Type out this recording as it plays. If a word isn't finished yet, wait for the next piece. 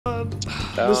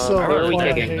This is so really fun.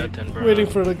 I kicking hate nothing, bro. waiting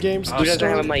for the games Who to doesn't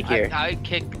have start. a mic here? I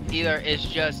kick either it's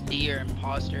just D or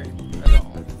imposter.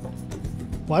 Or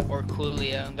What? Or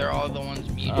Coolio. They're all the ones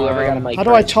muted. Whoever got a mic How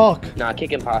do I first. talk? Nah,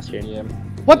 kick imposter. Yeah.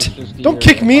 What? Don't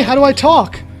kick me. How do I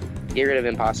talk? Get rid of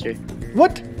imposter.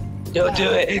 What? Don't do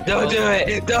it! Don't do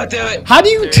it! Don't do it! How do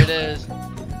you? There it is.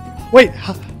 Wait,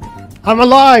 I'm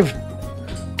alive.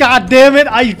 God damn it!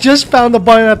 I just found the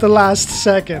button at the last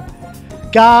second.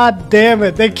 God damn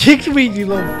it! They kicked me, you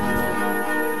little.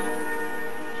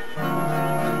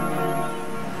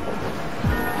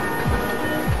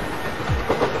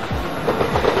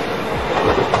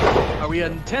 Are we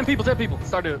at 10 people? 10 people.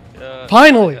 Start to.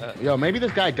 Finally. Yo, maybe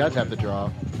this guy does have the draw.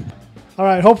 All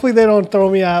right. Hopefully they don't throw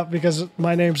me out because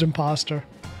my name's imposter.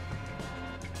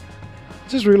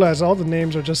 Just realized all the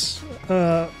names are just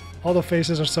all the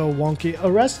faces are so wonky.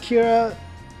 Arrest Kira.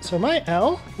 So am I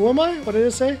L? Who am I? What did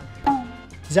it say?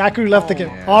 Zachary left the game.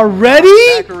 Yeah.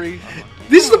 Already? Zachary.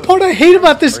 This is the part I hate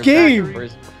about this game. Zachary?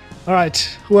 All right.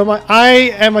 Who am I? I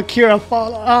am a Kira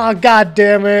follower. Ah, god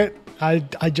damn it. I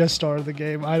just started the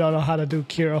game. I don't know how to do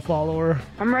Kira follower.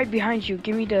 I'm right behind you.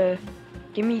 Give me the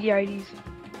IDs.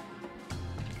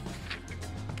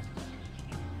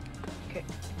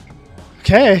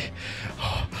 Okay.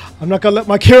 I'm not gonna let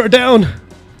my Kira down.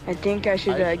 I think I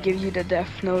should give you the death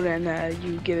note and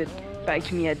you give it back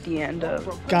to me at the end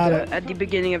of Got it. at the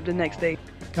beginning of the next day.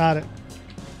 Got it.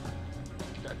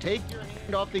 Take your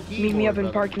hand off the keyboard. Meet me up in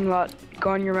brother. parking lot.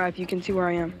 Go on your map. You can see where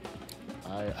I am.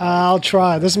 I'll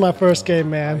try. This is my first game,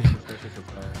 man.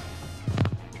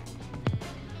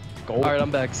 Alright,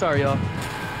 I'm back. Sorry, y'all.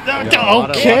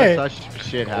 Okay. A lot of such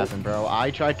shit happened, bro.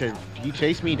 He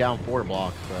chased me down 4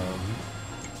 blocks,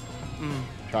 bro.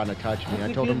 Trying to touch me.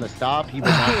 I told him to stop. He would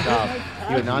not stop.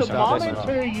 He would not stop.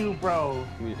 Monitor you, bro.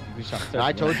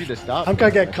 I told you to stop. I'm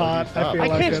gonna bro. get I told you caught. to stop. I feel I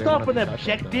like can't it. stop an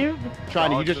objective.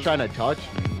 You just trying to touch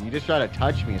me. You just trying to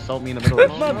touch me, assault me in the middle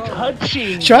of I'm the not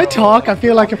touching. Should I talk? I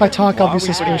feel like if I talk, I'll be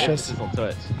suspicious.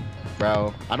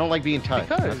 Bro, I don't like being touched.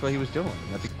 That's what he was doing.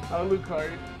 I'll look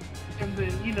hard. And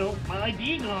then, you know, my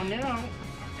ID gone now.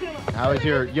 How is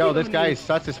your... Yo, this guy is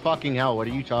sus as fucking hell. What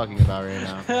are you talking about right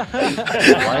now?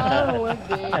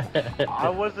 I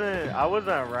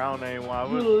wasn't around anyone. I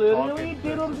You was literally talking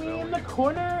diddled to me in the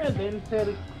corner and then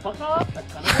said, fuck off.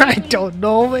 That's kinda I crazy. don't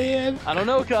know, man. I don't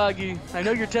know, Kagi. I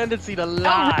know your tendency to He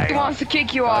lie. wants to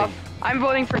kick you off. I'm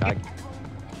voting for you.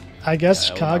 I guess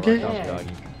Kage. Man,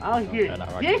 out here,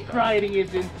 dick riding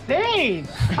is insane.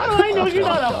 How do I know you're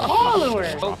not a follower?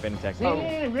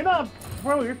 Man, you're not,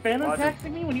 bro. You're phantom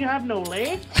texting me when you have no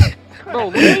legs. Bro,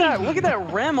 look at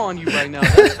that ram on you right now.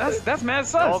 That's mad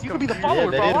sus. You could be the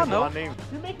follower for all I know.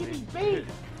 You're making me bait.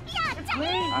 You're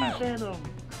crazy, Phantom.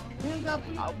 You ain't got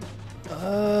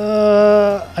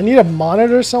I need to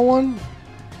monitor someone.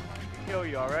 Kill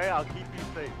you, alright? I'll keep you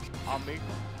safe. I'll make.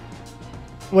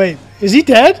 Wait, is he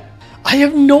dead? I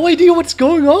have no idea what's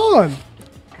going on.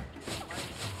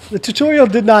 The tutorial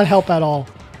did not help at all.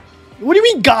 What do you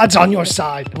mean God's on your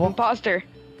side? Well, Imposter.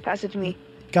 Pass it to me.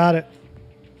 got it.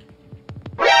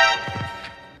 I'm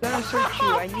gonna search you.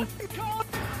 I need.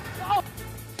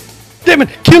 Damn it,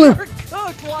 kill him.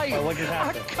 Cooked, like,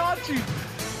 I caught you.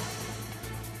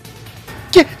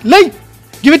 Get, late.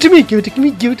 Give it to me, give it to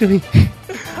me, give it to me.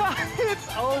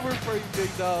 It's over for you,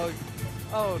 big dog.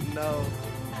 Oh no.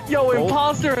 Yo,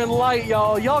 imposter and light,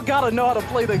 y'all. Y'all gotta know how to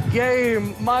play the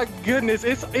game. My goodness,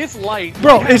 it's light.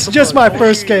 Bro, it's just my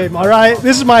first game, alright?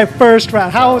 This is my first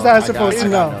round. How was I supposed to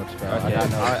know?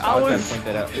 I was.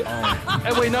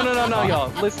 Hey, wait, no,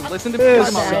 y'all. Listen to me.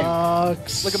 This Look at my Ryu.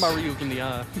 sucks. Look at my Ryuk in the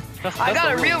eye. I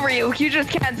got a real Ryuk. You just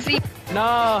can't see.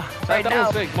 Nah, Right that now.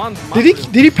 was fake. Mine,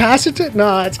 Did he pass it to?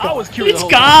 No, it's I gone. was curious It's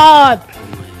the whole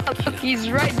gone. He's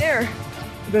right there.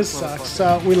 This sucks.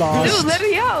 We Dude, lost. let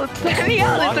me out. Let me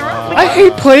out. It's a replica. I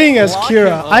hate playing as Lock Kira.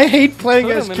 him up. I hate playing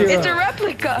Put as him in a- It's a Kira.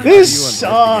 replica. This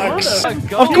sucks.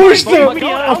 Of Of course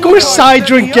of course Side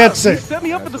Drink gets You it. set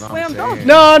me up for the slam dunk.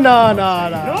 No. No, bro.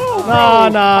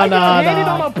 I got handed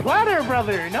on a platter,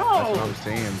 brother. No. I'm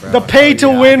saying, bro. The pay to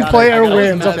win player I gotta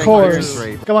wins, of smash course. my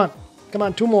wrist. Come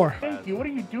on, 2 more. Thank you. What are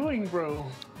you doing, bro?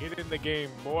 Get in the game,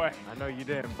 boy. I know you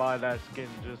didn't buy that skin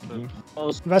just to.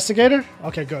 Investigator?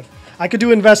 Okay, good. I could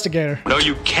do investigator. No,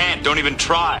 you can't. Don't even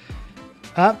try.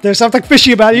 There's something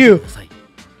fishy about you.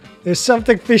 There's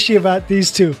something fishy about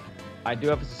these two. I do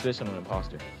have a suspicion on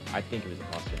imposter. I think it was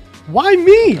imposter. Why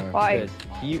me? Why?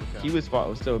 Because he was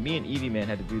so me and Evie Man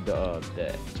had to do the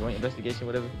joint investigation,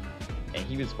 whatever, and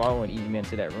he was following Evie Man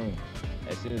to that room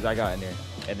as soon as I got in there,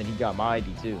 and then he got my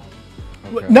ID too.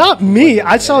 Not me.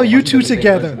 I saw you two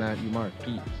together.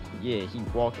 He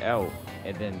walked out,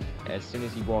 and then as soon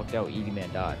as he walked out, Evie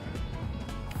Man died.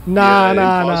 Nah, nah,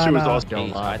 nah, imposter was nah. also- Don't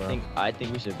lie, bro. I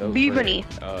think we should vote Leaveny.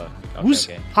 for. Okay, Who's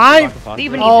okay. I?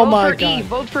 Leaveny. Oh Vote my for E. God.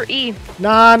 Vote for E.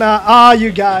 Nah, nah. Ah,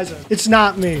 you guys. It's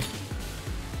not me.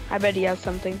 I bet he has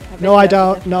something. No, I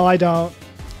don't. No, I don't.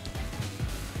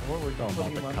 What we're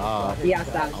talking about the cop. Yeah,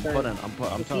 stop. I'm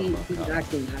talking about He's cop.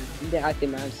 acting, man. He's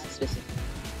acting, man. Specific.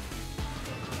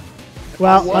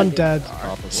 Well, I'm dead.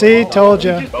 Cop as See, well. told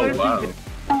you. Oh, wow.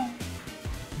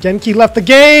 Genki left the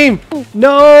game. I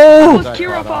No. was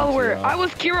Kira follower. I was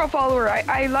Kira follower.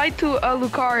 I lied to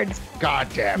Lucard. God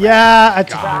damn it. Yeah,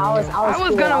 it's. I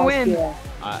was gonna win.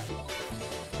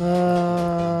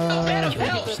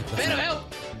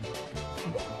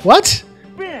 What?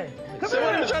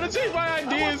 Someone trying to take my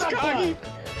ID is Kagi.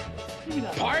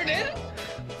 Pardon?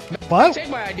 What? Take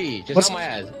my ID, just What's- not my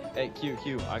ass. Hey, Q,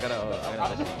 I gotta.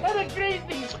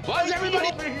 Why is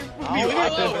everybody?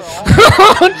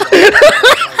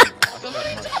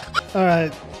 All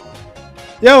right.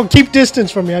 Yo, keep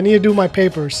distance from me. I need to do my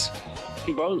papers.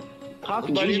 Bro, Cock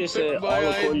G just said all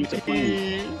according to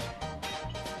plan.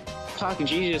 Cock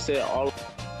G just said all.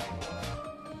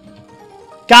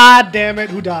 God damn it!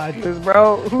 Who died?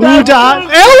 Bro. Who died?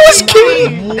 Ellis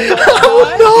King!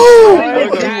 Oh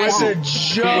no! That's a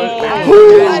joke.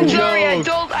 I'm sorry.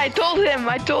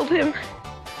 I told him.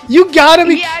 You gotta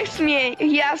be. He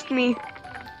asked me.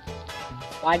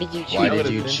 Why did you choose? Why did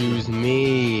you choose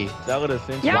me? That would have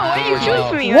sent Yeah, why you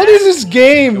choose me? What man? is this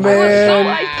game, man?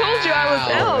 I told you I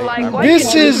was L. Like, why This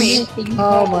you choose is. me?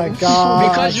 Oh my god.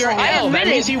 Because you're I L. That admit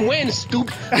means it. he wins,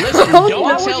 stupid. Listen, Why don't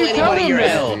would tell you tell anybody him you're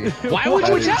that? L. Why would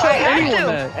you tell I had anyone to.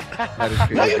 that? That is No,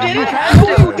 crazy. you didn't. have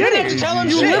to. You didn't tell him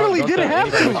You shit. literally didn't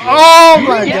have to. Oh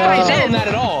my Yeah, I I god. tell did. him that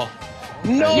at all.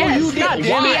 No, Yes, you God didn't.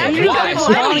 damn it. Why? Actually, Why? that's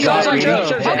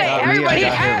funny. Okay, everybody He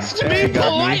has- asked me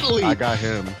politely. I got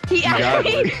him. He got asked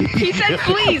me. He said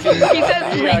please. He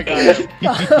said please.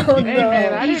 Oh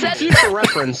no. He said Future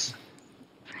reference.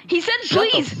 He said Shut the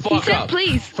please. He fuck said up.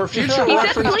 please. For future He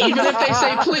said reference, please. even if they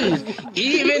say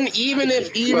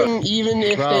please, even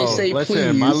if Bro, they say listen,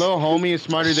 please. my little homie is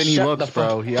smarter than he Shut looks, the fuck-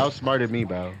 bro. He outsmarted me,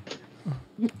 bro.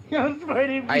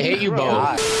 I hate you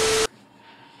both.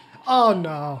 Oh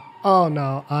no. Oh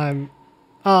no.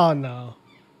 Oh no.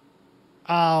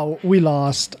 Oh, we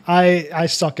lost. I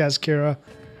suck as Kira.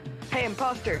 Hey,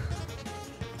 imposter.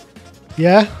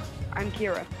 Yeah? I'm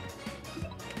Kira.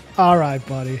 Alright,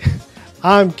 buddy.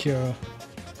 I'm Kira.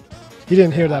 You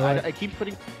didn't hear that, right? I keep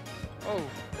putting.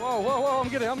 Oh, whoa! I'm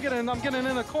getting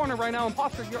in a corner right now.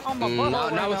 Imposter, you're on my butt.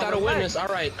 Not without a witness. All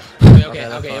right.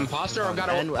 Okay. Imposter, I've got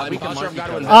to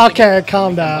investigate. Okay,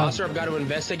 calm down. Imposter, I've got to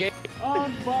investigate.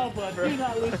 Oh, Bubba, do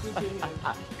not listen to him.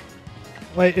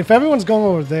 Wait, if everyone's going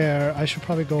over there, I should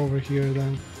probably go over here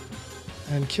then.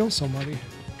 And kill somebody.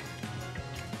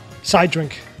 Side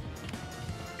drink.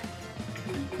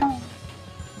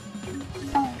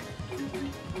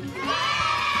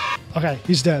 Okay,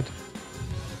 he's dead.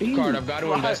 Card, I've got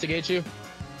to investigate you.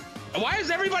 Why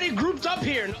is everybody grouped up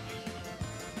here?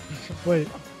 Wait.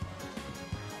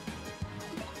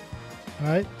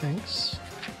 Alright, thanks.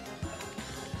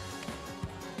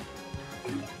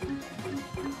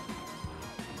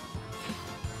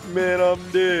 Man, I'm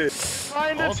dead.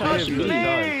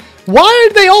 Why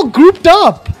are they all grouped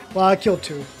up? Well, I killed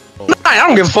two. I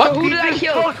don't give a fuck. Who did I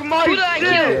kill? Who did I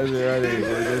kill?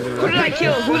 Who did I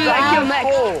kill? Who did I kill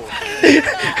next? You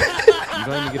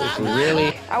don't even get this.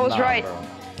 Really? I was right.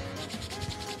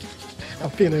 I'm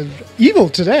feeling evil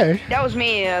today. That was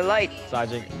me, Light.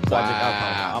 Sergeant,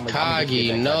 Wow.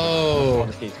 Kagi, no.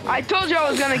 I told you I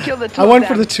was gonna kill the two I went of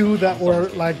for them. the two that were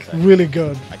like really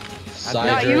good.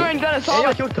 No, you weren't gonna solve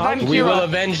it. 'Cause I'm We will Kira.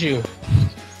 avenge you.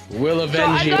 We'll So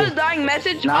I avenge got a you. dying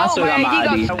message. Nah, I Oh, still got my my ID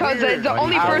ID. got because it's the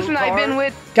only person I've been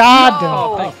with. God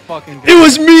No. damn. Fucking It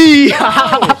was me!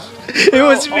 It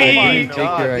was me!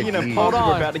 Being an imposter,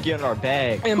 we're about to get in our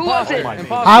bag. Who was it?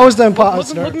 I was the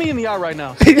imposter. Look me in the eye right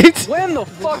now. It's- When the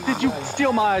fuck did you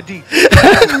steal my ID?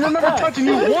 I don't remember touching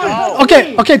you once.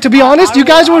 okay, to be honest, you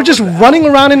guys were just running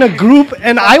around in a group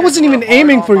and I wasn't even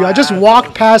aiming for you. I just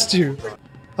walked past you.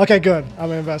 Okay, good.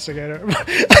 I'm an investigator.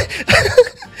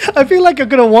 I feel like I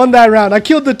could have won that round. I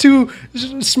killed the two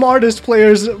smartest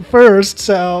players first,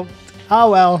 so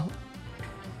oh well.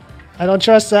 I don't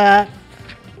trust that.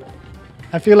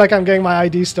 I feel like I'm getting my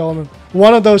ID stolen.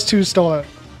 One of those two stole it.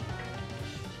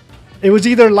 It was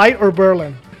either Light or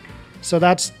Berlin. So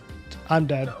that's... I'm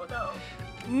dead.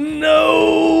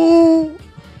 No!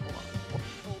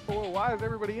 Why is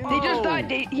everybody in They just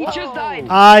died. He just died.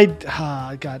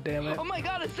 God damn it. Oh my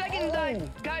god, a second guy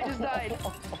just died.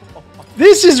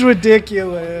 This is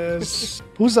ridiculous.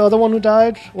 Who's the other one who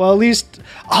died? Well, at least...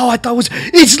 Oh, I thought it was...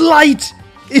 It's Light!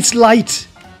 It's Light!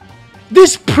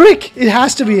 This prick! It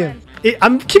has to be him.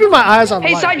 I'm keeping my eyes on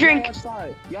Hey, Light. side drink.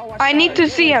 I need to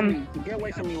see him. Get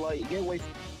away from me, Light. Get away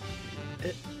from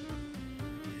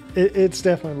It's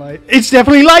definitely Light. It's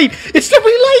definitely Light! It's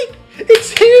definitely Light!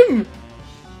 It's him!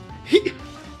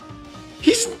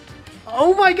 He's...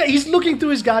 Oh my god, he's looking through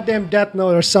his goddamn death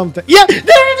note or something. Yeah, there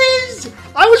it is!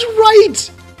 I was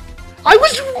right! I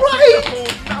was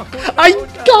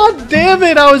right! God damn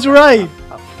it, I was right!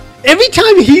 Every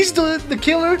time he's the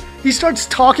killer, he starts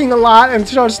talking a lot and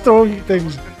starts throwing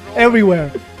things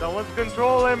everywhere. Someone's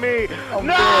controlling me. I'm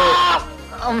No!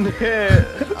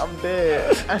 dead. I'm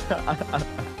dead. I'm dead.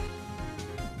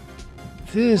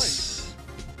 This...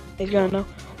 He's gonna know.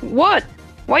 What?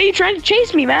 Why are you trying to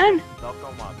chase me, man? Where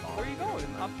are you going?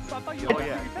 I thought you were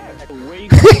Where you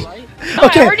going, Light? No, I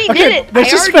already did it. They're I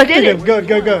already suspecting did him. it. Good,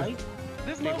 good, good.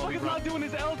 This motherfucker's not doing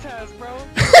his L task, bro.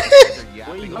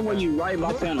 Where you go when you ride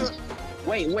my Phantom?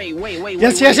 Wait.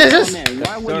 Yes.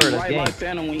 Why would you ride my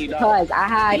Phantom when he died? Because I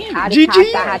had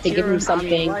GG. I had to give him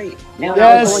something.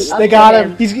 Yes, they got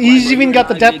him. He's even got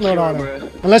the death note on him.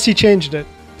 Unless he changed it.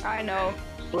 I know.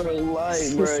 Bro,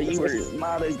 Light, bro, you were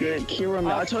not a good Kira,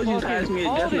 man. I told you to pass me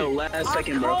a death note last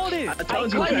second, bro. I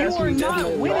told you to pass me a death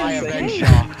note last second.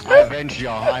 I avenge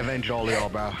y'all. I avenge all y'all,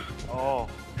 bro. Oh.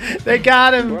 They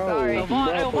got him.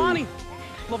 Levani,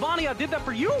 I did that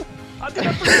for you. I did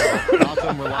that for you.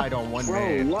 Gotham relied on one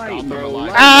man.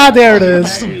 Ah, there it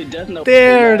is.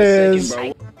 There it is.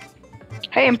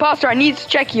 Hey, imposter, I need to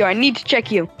check you. I need to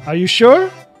check you. Are you sure?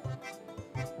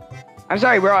 I'm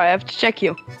sorry, bro. I have to check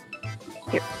you.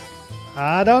 Here.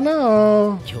 I don't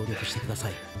know.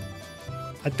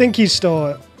 I think he stole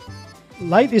it.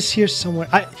 Light is here somewhere.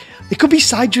 It could be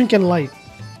side drink and Light.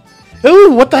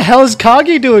 Ooh, what the hell is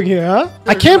Kagi doing here, huh?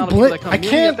 I can't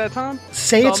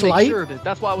say it's Light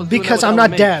because I'm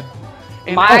not dead.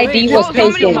 My ID was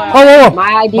taken. Oh,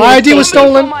 my ID was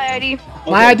stolen. My ID.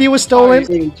 My ID was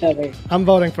stolen. I'm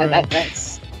voting for him.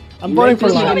 I'm voting for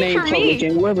Light.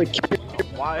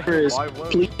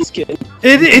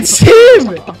 It's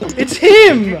him! It's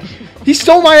him! He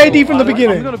stole my ID from the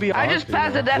beginning. I just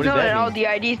passed the death note and all the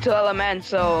IDs to Element,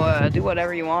 so do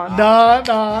whatever you want. Nah.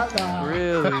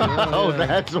 Really? Oh,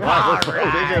 that's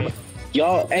why.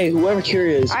 Y'all, hey, whoever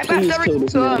curious, I please passed kill this everything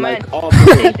to man. Element. Like, all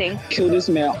for it. Anything. Kill this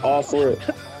man all for it.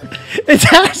 It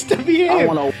has to be I him.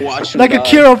 want to watch him Like a die.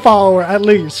 Kira follower, at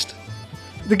least.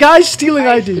 The guy's stealing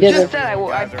IDs. Just said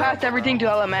I passed everything to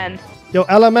Element. Yo,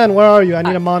 LMN, where are you? I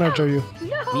need to monitor you.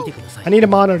 No. I need to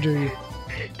monitor you.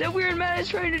 That weird man is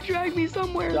trying to drag me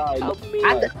somewhere. Help me.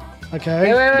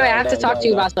 Okay. Wait, I have to talk to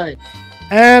you about something.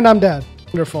 And I'm dead.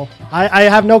 Wonderful. I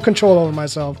have no control over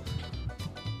myself.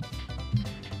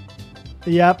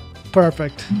 Yep.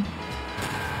 Perfect.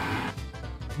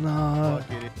 No.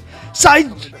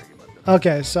 Side.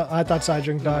 Okay, so I thought Side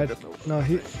Drink died. No,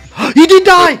 he did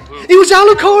die. It was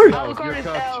Alucard. Alucard is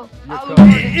L.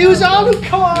 It was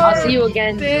Alucard. I'll see you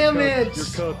again. Damn it.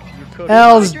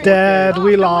 L's dead.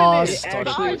 We lost.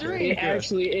 It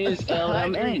actually is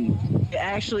LMN. It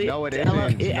actually. No, it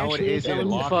isn't. No, it isn't.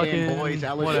 Lock in, boys.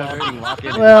 Lock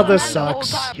in. Well, this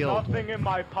sucks. Nothing in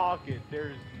my pocket.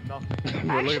 There's nothing.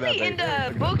 Actually, in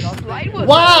the books, Light was.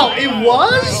 Wow, it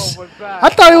was? I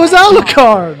thought it was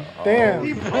Alucard. Damn.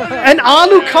 And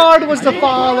Alucard was the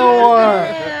follower.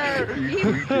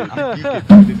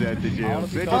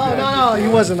 Oh, no, he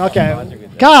wasn't. Okay.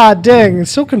 God dang,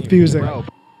 it's so confusing.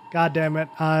 God damn it.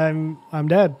 I'm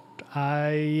dead.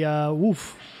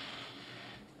 Woof.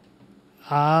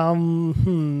 All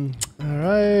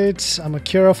right. I'm a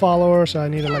Kira follower, so I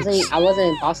need to like. I wasn't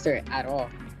an imposter at all.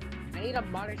 I need a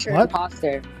monitor What?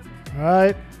 imposter. All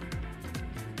right.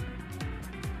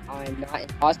 I'm not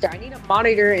imposter. I need a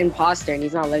monitor imposter, and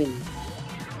he's not letting me.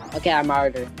 Okay, I'm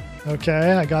monitor.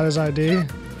 Okay, I got his ID.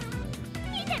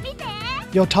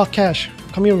 Yo, Talk Cash,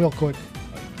 come here real quick.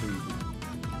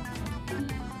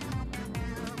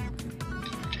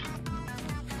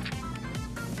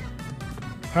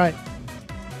 All right.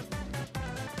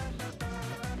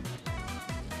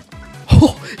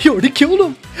 Oh, you already killed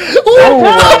him.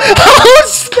 Oh,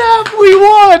 snap, we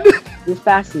won. This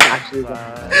fast is actually good.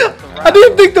 I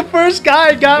didn't think the first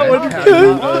guy got one.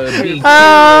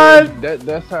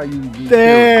 That's how you beat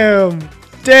Damn.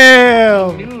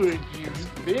 Damn. Dude, you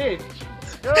bitch.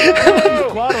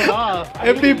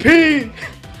 MVP.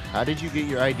 How did you get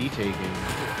your ID taken?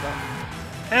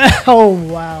 Oh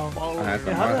wow.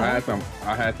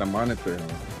 I had to monitor him.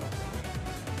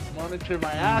 Monitor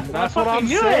my ass. That's what I'm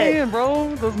saying,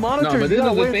 bro. Those monitors. No, but this you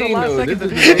gotta is the wait thing, till last though. second This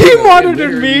to is do the it. thing. He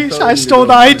monitored me, so I stole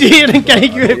the ID and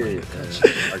gave it.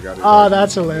 I got it. Oh,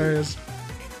 that's hilarious.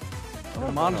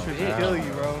 The monitors kill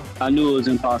you, bro. I knew it was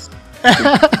impossible.